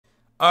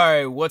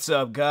Alright, what's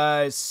up,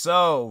 guys?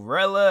 So,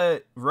 Rella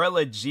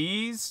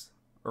G's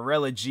or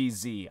Rella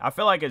GZ? I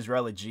feel like it's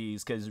Rella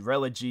G's because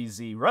Rella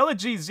GZ. Rella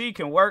GZ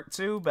can work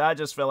too, but I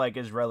just feel like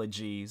it's Rella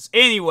G's.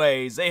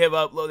 Anyways, they have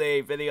uploaded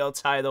a video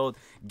titled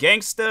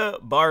Gangsta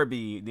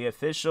Barbie, the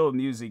official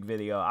music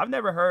video. I've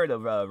never heard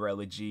of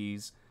Rella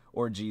G's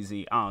or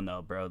GZ. I don't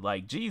know, bro.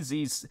 Like,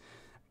 GZ's...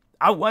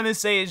 I want to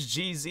say it's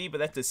GZ,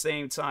 but at the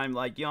same time,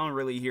 like, you don't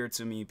really hear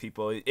too many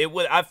people.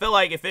 I feel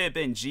like if it had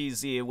been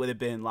GZ, it would have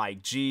been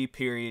like G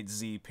period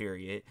Z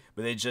period.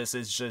 But it's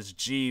just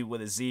G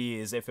with a Z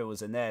as if it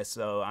was an S.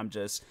 So I'm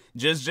just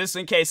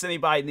in case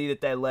anybody needed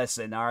that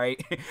lesson, all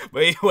right?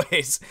 But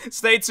anyways,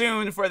 stay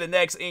tuned for the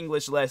next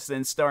English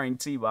lesson starring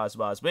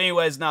TMossBoss. But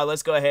anyways, now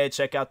let's go ahead and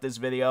check out this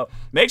video.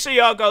 Make sure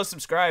y'all go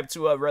subscribe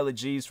to Rella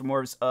G's for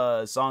more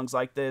songs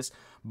like this.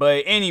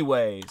 But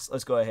anyways,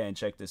 let's go ahead and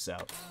check this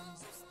out.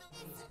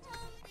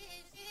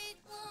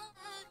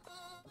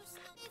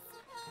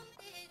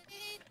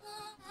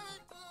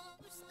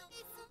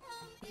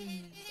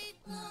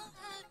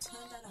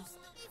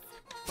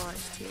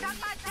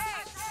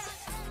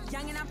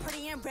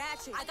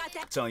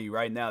 I'm telling you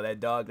right now, that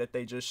dog that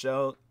they just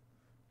showed,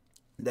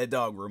 that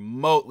dog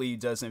remotely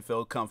doesn't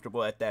feel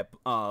comfortable at that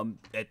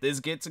at this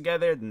get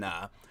together.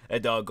 Nah,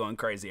 that dog going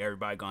crazy.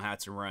 Everybody gonna have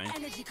to run.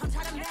 Energy, come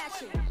try to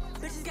match it.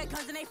 Bitches get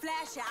guns and they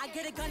flash it. I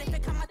get a gun if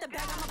it come out the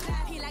bag, I'm a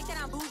blast. He like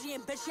that I'm bougie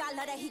and bitchy. I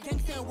love that he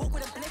gangsta and walk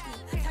with a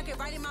blicky. Tuck it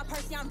right in my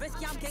purse, yeah, I'm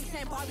risky. I'm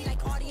gangsta and Barbie like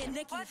Cardi and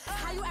Nicki.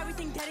 How you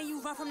everything dead and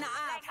you run from the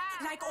eye?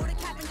 Like all the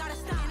capping gotta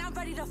stop. And I'm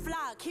ready to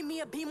fly. Keep me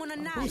a beam on the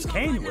night. Whose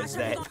cane was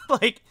that?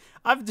 Like,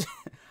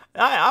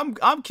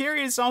 I'm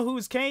curious on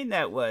whose cane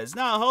that was.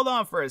 Nah, hold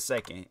on for a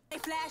second.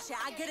 Because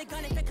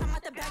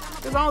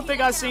I don't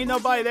think I seen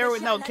nobody there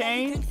with no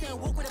cane.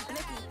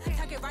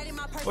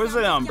 Was it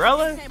an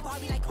umbrella?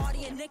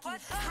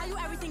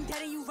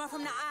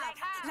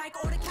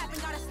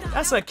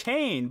 That's a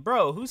cane,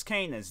 bro. Whose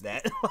cane is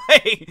that?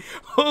 Like,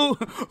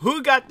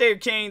 who got their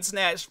cane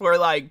snatched for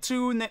like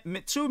 2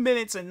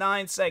 minutes and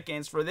 9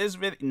 seconds for this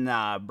video?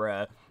 Nah,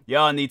 bruh.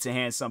 Y'all need to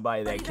hand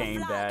somebody that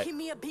came back. Keep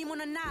me a beam on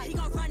the night. He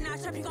gon' run,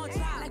 not trip, he gon'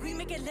 try. Like we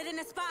make it lit in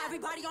the spot.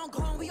 Everybody on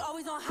go and we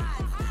always on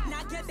high.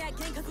 Not get back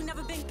in cause we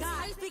never been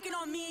guys. You speaking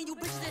on me and you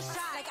bitches is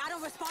shy. Like I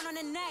don't respond on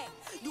the net.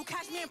 You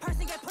catch me in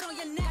person, get put on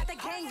your neck. The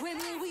gang with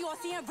me, we all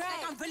seeing red.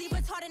 Like I'm really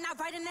retarded, not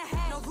right in the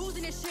head. No rules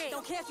in this shit.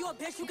 Don't care if you a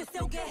bitch, you can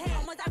still get hit.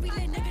 Almost every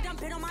lit nigga done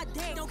been on my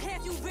dick. Don't care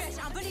if you rich,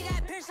 I'm really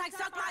that bitch, like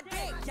suck my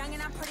dick. Young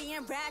and I'm pretty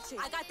and ratchet.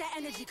 I got that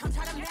energy, come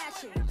try to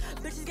match it.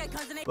 Bitches get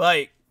guns and they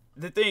like.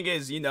 The thing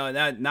is, you know,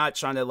 not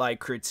trying to like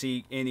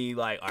critique any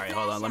like. All right,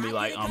 hold on, let me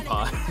like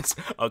unpause.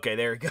 Okay,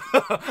 there we go.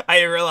 I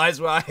didn't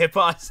realize why I hit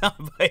pause.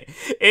 But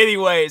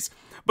anyways,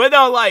 but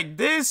no, like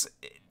this.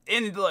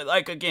 And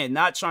like again,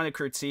 not trying to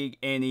critique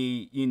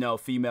any, you know,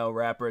 female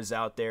rappers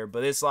out there,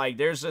 but it's like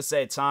there's just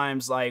at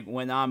times like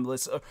when I'm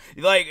listening,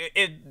 like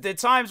the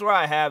times where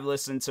I have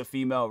listened to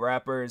female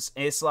rappers,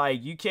 it's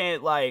like you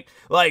can't like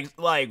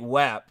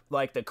WAP,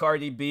 like the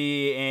Cardi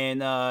B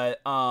and the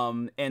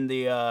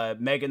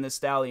Megan Thee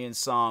Stallion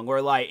song,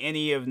 or like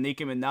any of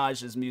Nicki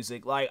Minaj's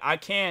music. Like I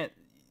can't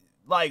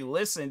like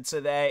listen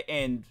to that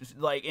and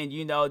like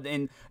you know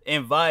and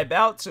vibe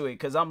out to it,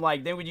 because I'm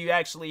like, then when you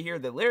actually hear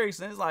the lyrics,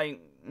 and it's like.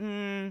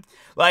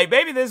 Like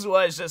maybe this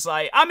was just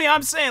like, I mean,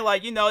 I'm saying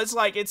like, you know, it's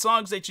like it's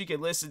songs that you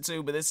can listen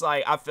to, but it's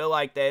like I feel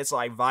like that it's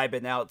like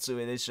vibing out to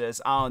it. It's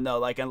just, I don't know,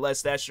 like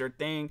unless that's your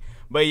thing.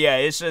 But yeah,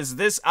 it's just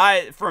this,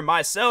 for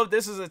myself,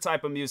 this is the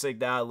type of music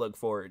that I look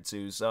forward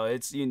to. So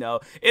it's, you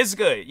know, it's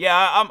good.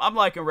 Yeah, I'm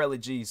liking Rella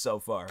G so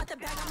far.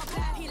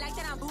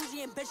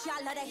 Bitch,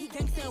 I love that he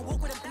gangsta and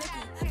walk with a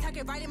blicky. Tuck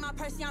it right in my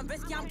purse, yeah, I'm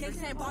risky. I'm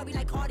gangsta and Barbie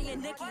like Cardi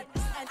and Nicki.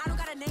 And I don't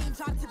got a name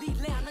drop to be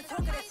lit. I'm the talk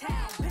of the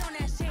town. Been on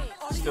that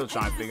shit. Still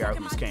trying to figure out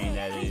whose cane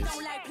that is.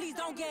 Please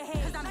don't get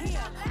hit, cause I'm here.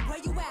 Where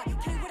you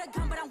at? Came with a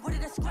gun, but I'm with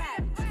it a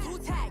scrap.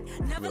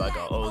 Be like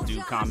an old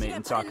dude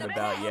commenting talking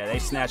about, yeah, they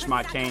snatched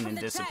my cane and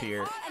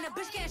disappeared. And the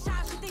bitch getting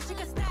shot, she thinks she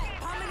can stack.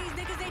 How many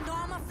niggas they know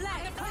I'm a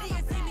flag? The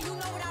prettiest thing, you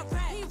know what I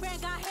rap. He ran,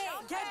 got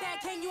hit. Get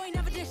back, king, you ain't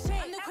never did shit.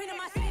 I'm the queen of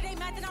my city, they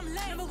mad that I'm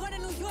lit. Number one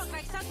in New York,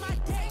 like suck my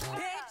dick,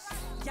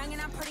 bitch. Young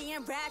and I'm pretty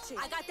and ratchet.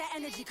 I got that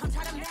energy, come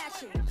try to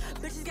match it.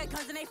 Bitches get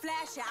guns and they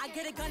flash it. I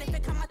get a gun if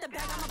it come out the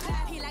bag, I'm a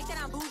blast. He like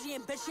that I'm bougie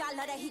and bitchy. I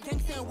love that he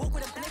gangsta and walk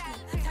with a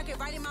blicky. Tuck it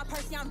right in my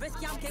purse, yeah, I'm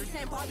risky. I'm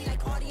gangsta and Barbie like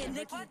Cardi and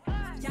Nicki.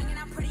 Young and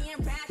I'm pretty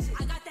and ratchet.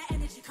 I got that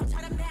energy, come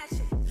try to match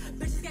it.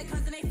 Bitches get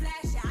guns and they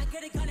flash it. I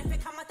get a gun if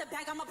it come out the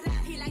bag, I'm a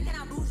blast. He like that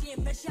I'm bougie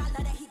and bitchy. I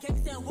love that he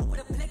gangsta and walk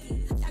with a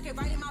blicky. Tuck it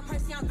right in my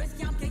purse, yeah, I'm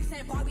risky. I'm gangsta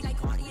and Barbie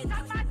like Cardi and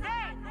Nicki.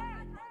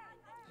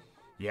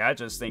 Yeah, I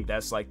just think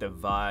that's like the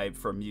vibe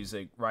for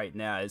music right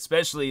now,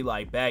 especially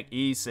like back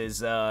east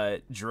is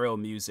drill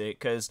music.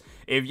 Cause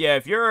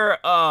if you're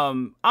I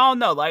don't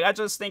know, like I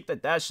just think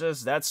that's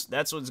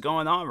what's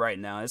going on right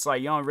now. It's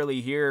like you don't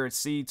really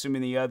see too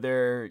many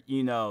other,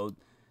 you know,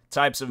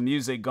 types of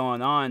music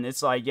going on.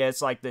 It's like, yeah,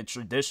 it's like the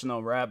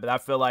traditional rap, but I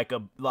feel like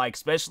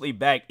especially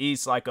back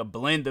east, like a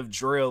blend of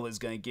drill is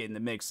gonna get in the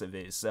mix of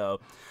it. So,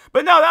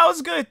 but no, that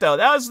was good though.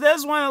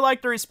 That's one of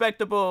like the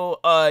respectable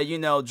you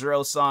know,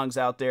 drill songs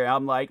out there.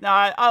 I'm like,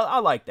 nah, I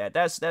like that.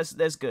 That's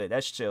good.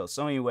 That's chill.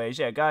 So anyways,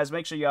 yeah, guys,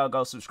 make sure y'all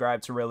go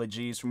subscribe to Rella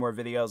G's for more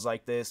videos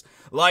like this.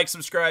 Like,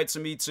 subscribe to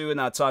me too, and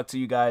I'll talk to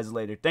you guys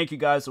later. Thank you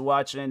guys for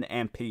watching,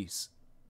 and peace.